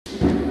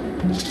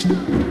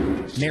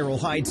Merrill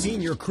Hyde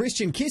Sr.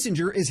 Christian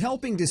Kissinger is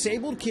helping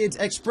disabled kids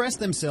express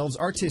themselves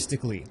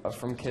artistically.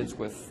 From kids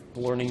with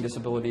learning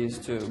disabilities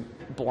to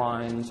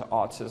blind to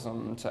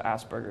autism to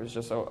Asperger's,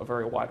 just a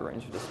very wide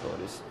range of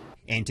disabilities.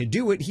 And to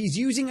do it, he's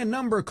using a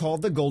number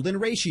called the golden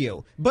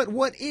ratio. But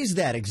what is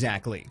that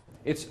exactly?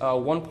 It's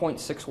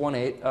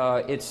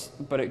 1.618,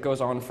 but it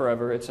goes on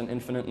forever. It's an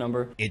infinite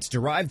number. It's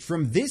derived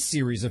from this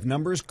series of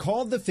numbers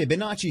called the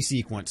Fibonacci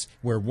sequence,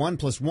 where 1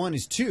 plus 1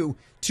 is 2,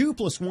 2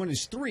 plus 1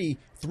 is 3,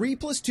 3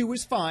 plus 2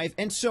 is 5,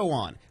 and so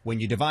on. When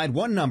you divide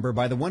one number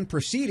by the one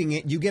preceding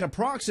it, you get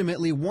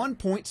approximately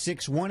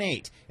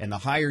 1.618, and the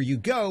higher you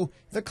go,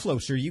 the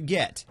closer you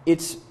get.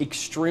 It's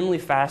extremely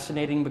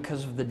fascinating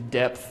because of the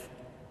depth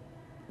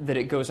that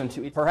it goes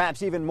into.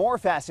 Perhaps even more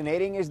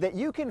fascinating is that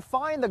you can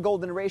find the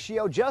golden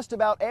ratio just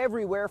about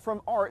everywhere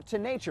from art to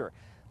nature,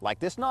 like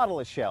this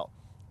nautilus shell.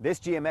 This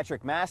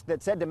geometric mask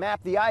that's said to map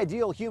the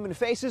ideal human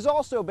face is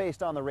also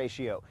based on the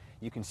ratio.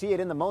 You can see it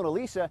in the Mona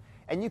Lisa,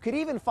 and you could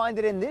even find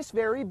it in this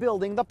very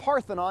building, the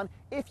Parthenon,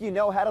 if you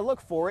know how to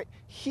look for it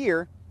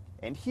here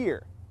and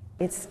here.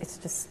 It's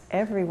just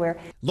everywhere.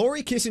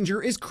 Lori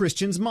Kissinger is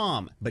Christian's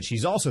mom, but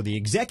she's also the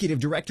executive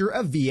director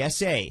of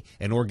VSA,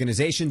 an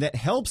organization that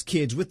helps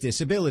kids with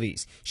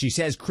disabilities. She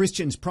says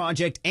Christian's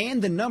project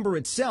and the number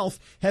itself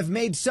have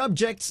made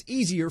subjects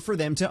easier for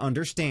them to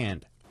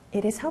understand.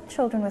 It has helped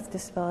children with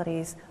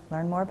disabilities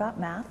learn more about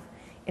math.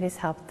 It has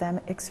helped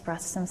them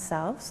express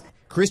themselves.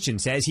 Christian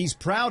says he's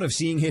proud of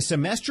seeing his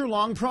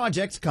semester-long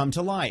project come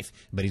to life,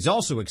 but he's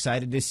also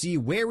excited to see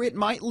where it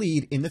might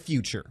lead in the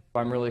future.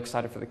 I'm really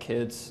excited for the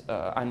kids.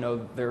 I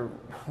know they're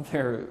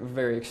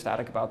very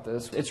ecstatic about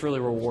this. It's really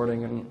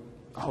rewarding, and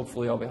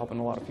hopefully I'll be helping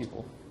a lot of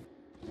people.